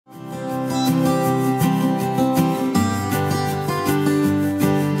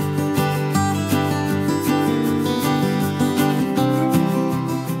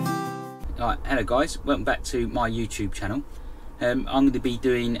Hello guys, welcome back to my YouTube channel. I'm going to be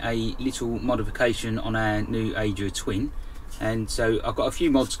doing a little modification on our new Adria Twin, and so I've got a few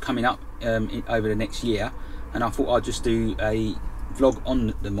mods coming up over the next year, and I thought I'd just do a vlog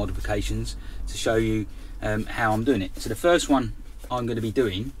on the modifications to show you how I'm doing it. So the first one I'm going to be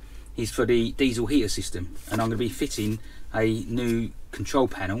doing is for the diesel heater system, and I'm going to be fitting a new control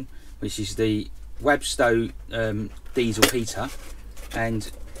panel, which is the Webasto diesel heater.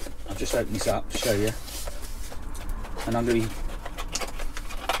 And I'll just open this up to show you, and I'm going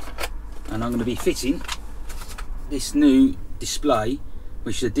to be fitting this new display,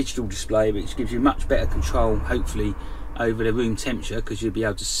 which is a digital display, which gives you much better control, hopefully, over the room temperature, because you'll be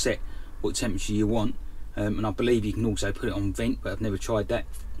able to set what temperature you want. And I believe you can also put it on vent, but I've never tried that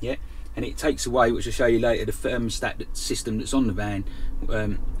yet. And it takes away, which I'll show you later, the thermostat system that's on the van,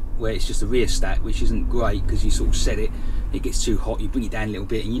 where it's just a rheostat, which isn't great because you sort of set it, it gets too hot, you bring it down a little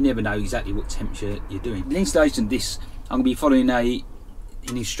bit, and you never know exactly what temperature you're doing. The installation of this, I'm going to be following an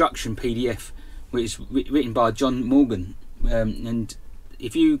instruction PDF, which is written by John Morgan. And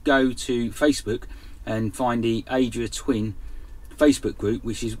if you go to Facebook and find the Adria Twin Facebook group,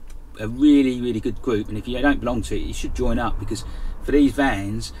 which is a really good group, and if you don't belong to it, you should join up, because for these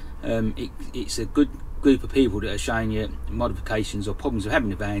vans, it's a good group of people that are showing you modifications or problems of having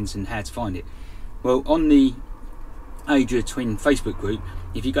the vans and how to find it. Well, on the Adria Twin Facebook group,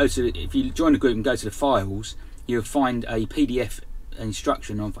 if you join the group and go to the files, you'll find a PDF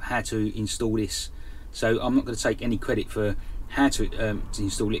instruction on how to install this. So I'm not going to take any credit for how to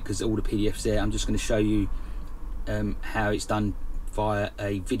install it, because all the PDFs there. I'm just going to show you how it's done via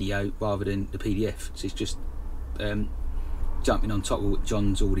a video rather than the PDF. So it's just jumping on top of what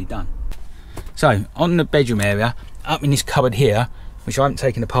John's already done. So on the bedroom area, up in this cupboard here, which I haven't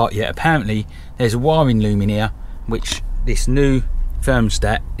taken apart yet, apparently there's a wiring loom in here, which this new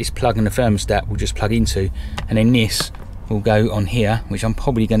thermostat, this plug and the thermostat will just plug into, and then this will go on here, which I'm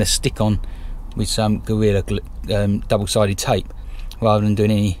probably going to stick on with some Gorilla double-sided tape rather than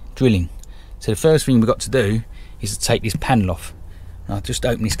doing any drilling. So the first thing we've got to do is to take this panel off. And I'll just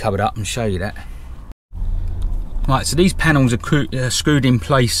open this cupboard up and show you that. Right, so these panels are screwed in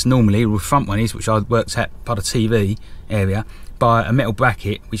place normally, or the front one is, which I worked at by the TV area, by a metal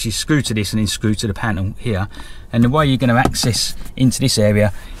bracket, which is screwed to this and then screwed to the panel here. And the way you're going to access into this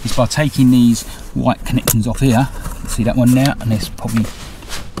area is by taking these white connections off here. See that one there, and there's probably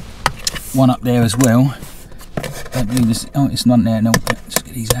one up there as well. I believe this, oh, it's not there, no, let's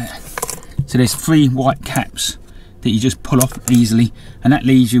get these out. So there's 3 white caps that you just pull off easily, and that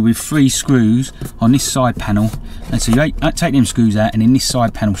leaves you with 3 screws on this side panel. And so you take them screws out, and then this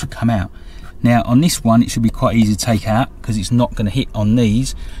side panel should come out. Now on this one, it should be quite easy to take out because it's not going to hit on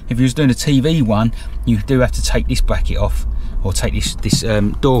these. If you was doing a TV one, you do have to take this bracket off, or take this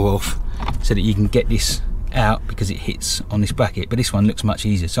door off, so that you can get this out, because it hits on this bracket. But this one looks much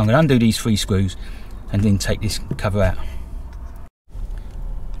easier. So I'm going to undo these 3 screws and then take this cover out.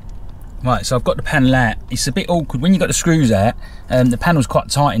 Right, so I've got the panel out. It's a bit awkward when you've got the screws out. The panel's quite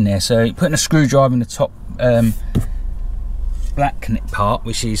tight in there, so putting a screwdriver in the top black connect part,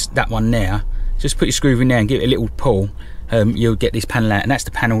 which is that one there, just put your screw in there and give it a little pull, you'll get this panel out. And that's the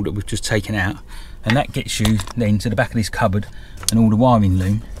panel that we've just taken out, and that gets you then to the back of this cupboard and all the wiring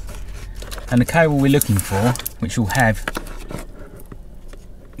loom. And the cable we're looking for, which will have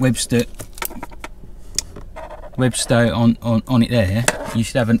Webasto on it there, you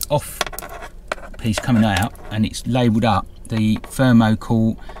should have an off piece coming out, and it's labelled up the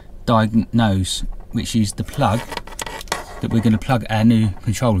thermocool diagnose, which is the plug that we're going to plug our new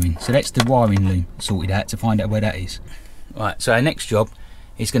controller in. So that's the wiring loom sorted out to find out where that is. Right, so our next job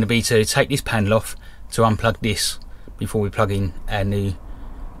is going to be to take this panel off to unplug this before we plug in our new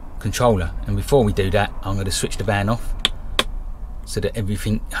controller. And before we do that, I'm going to switch the van off so that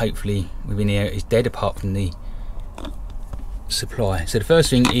everything hopefully within here is dead apart from the supply. So the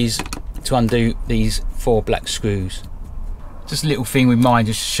first thing is to undo these 4 black screws. Just a little thing with mine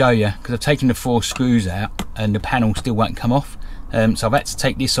just to show you, because I've taken the 4 screws out and the panel still won't come off. So I've had to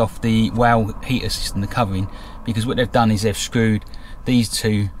take this off the WOW heater system, the covering, because what they've done is they've screwed these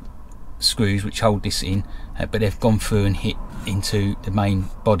 2 screws which hold this in, but they've gone through and hit into the main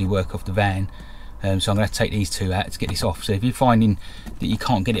bodywork of the van. So I'm going to have to take these 2 out to get this off. So if you're finding that you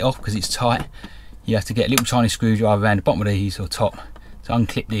can't get it off because it's tight, you have to get a little tiny screwdriver around the bottom of these or top to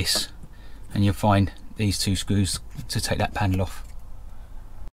unclip this, and you'll find these 2 screws to take that panel off.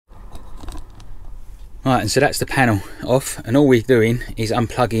 Right, and so that's the panel off, and all we're doing is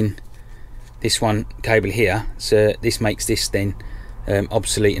unplugging this one cable here, so this makes this then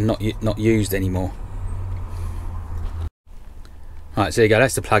obsolete and not used anymore. Right, so there you go,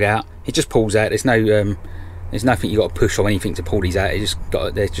 that's the plug out. It just pulls out. There's no there's nothing you got to push or anything to pull these out.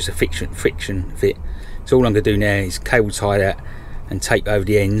 There's just a friction fit. So all I'm going to do now is cable tie that and tape over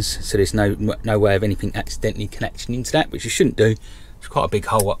the ends, so there's no way of anything accidentally connecting into that, which you shouldn't do. There's quite a big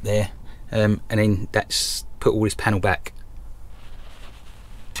hole up there, and then that's put all this panel back.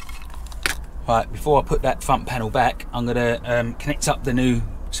 Right, before I put that front panel back, I'm going to connect up the new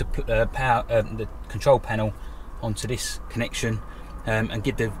the control panel onto this connection, and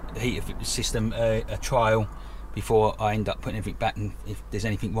give the heater system a trial before I end up putting everything back, and if there's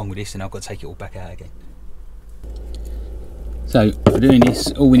anything wrong with this then I've got to take it all back out again. So for doing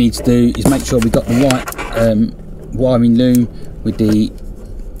this, all we need to do is make sure we've got the right wiring loom with the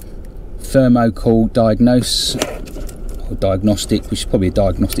thermocool diagnostic, which is probably a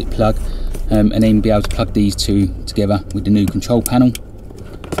diagnostic plug, and then be able to plug these two together with the new control panel.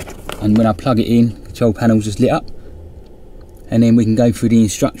 And when I plug it in, the control panel's just lit up, and then we can go through the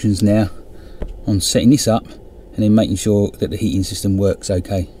instructions now on setting this up and then making sure that the heating system works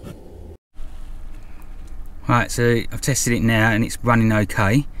okay. Right, so I've tested it now and it's running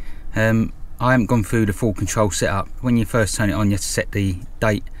okay. I haven't gone through the full control setup. When you first turn it on, you have to set the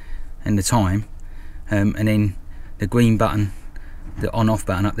date and the time, and then the green button, the on-off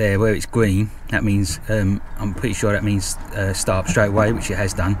button up there where it's green, that means I'm pretty sure that means start up straight away, which it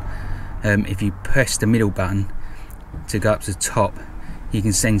has done. If you press the middle button to go up to the top, you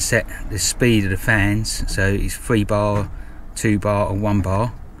can then set the speed of the fans, so it's 3 bar, 2 bar or 1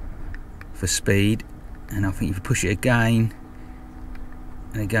 bar for speed. And I think if you push it again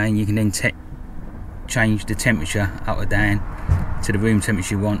and again, you can then change the temperature up or down to the room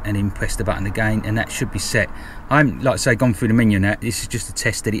temperature you want, and then press the button again, and that should be set. I'm, like I say, gone through the menu now. This is just a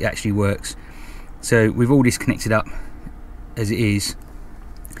test that it actually works. So with all this connected up as it is,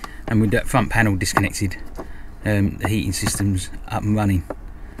 and with that front panel disconnected, the heating system's up and running.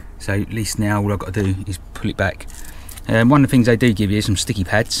 So at least now all I've got to do is pull it back. One of the things they do give you is some sticky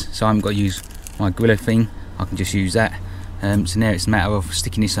pads, so I haven't got to use my Gorilla thing, I can just use that. So now it's a matter of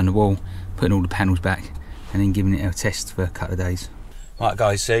sticking this on the wall, putting all the panels back, and then giving it a test for a couple of days. Right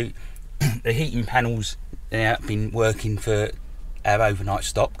guys, so the heating panels now have been working for our overnight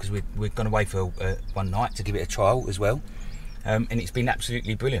stop, because we've gone away for one night to give it a trial as well, and it's been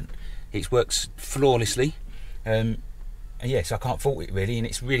absolutely brilliant. It works flawlessly, and yes, I can't fault it really, and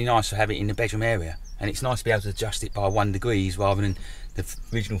it's really nice to have it in the bedroom area, and it's nice to be able to adjust it by 1 degree rather than the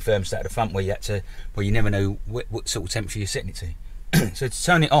original thermostat at the front where you never know what sort of temperature you're setting it to. So to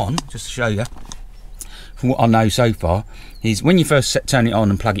turn it on, just to show you, from what I know so far, is when you first turn it on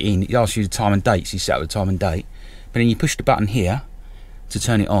and plug it in, it asks you the time and date, so you set up the time and date, but then you push the button here to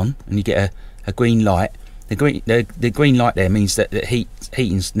turn it on and you get a green light. The green light there means that the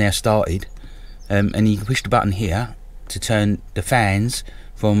heating's now started, and you can push the button here to turn the fans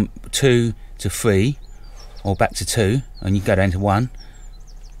from 2 to 3 or back to 2, and you can go down to 1,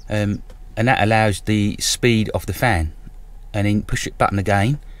 and that allows the speed of the fan. And then push the button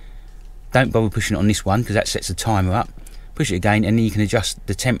again, don't bother pushing it on this one because that sets the timer up. Push it again and then you can adjust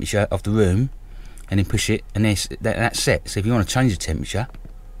the temperature of the room, and then push it, and that's set. So if you want to change the temperature,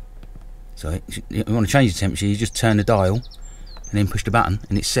 you just turn the dial and then push the button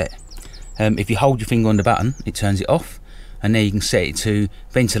and it's set. If you hold your finger on the button, it turns it off, and there you can set it to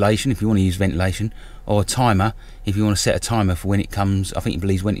ventilation if you want to use ventilation, or a timer if you want to set a timer for when it comes. I think it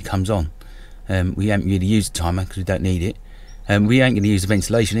believes when it comes on. We haven't really used the timer because we don't need it. We ain't going to use the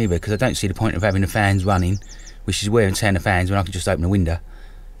ventilation either, because I don't see the point of having the fans running, which is wear and tear on the fans, when I can just open the window.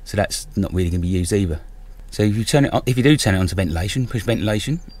 So that's not really going to be used either. So if you turn it on, if you do turn it on to ventilation, push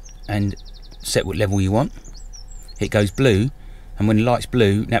ventilation and set what level you want. It goes blue, and when the light's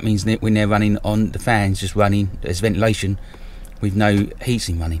blue, that means that when they're running on the fans, just running as ventilation with no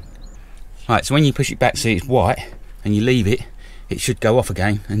heating running. Right, so when you push it back so it's white and you leave it, it should go off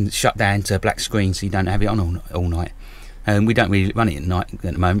again and shut down to a black screen, so you don't have it on all night. We don't really run it at night at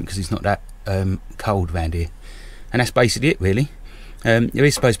the moment because it's not that cold around here. And that's basically it really. There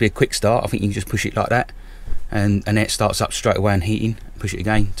is supposed to be a quick start. I think you can just push it like that, and then it starts up straight away and heating. Push it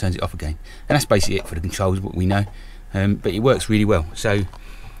again, turns it off again, and that's basically it for the controls, what we know. But it works really well. So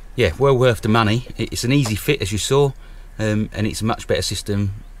yeah, well worth the money. It's an easy fit, as you saw, and it's a much better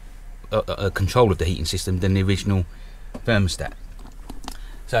system, control of the heating system, than the original thermostat.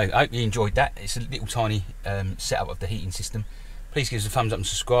 So I hope you enjoyed that. It's a little tiny setup of the heating system. Please give us a thumbs up and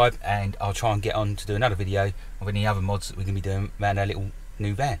subscribe, and I'll try and get on to do another video of any other mods that we're going to be doing around our little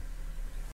new van.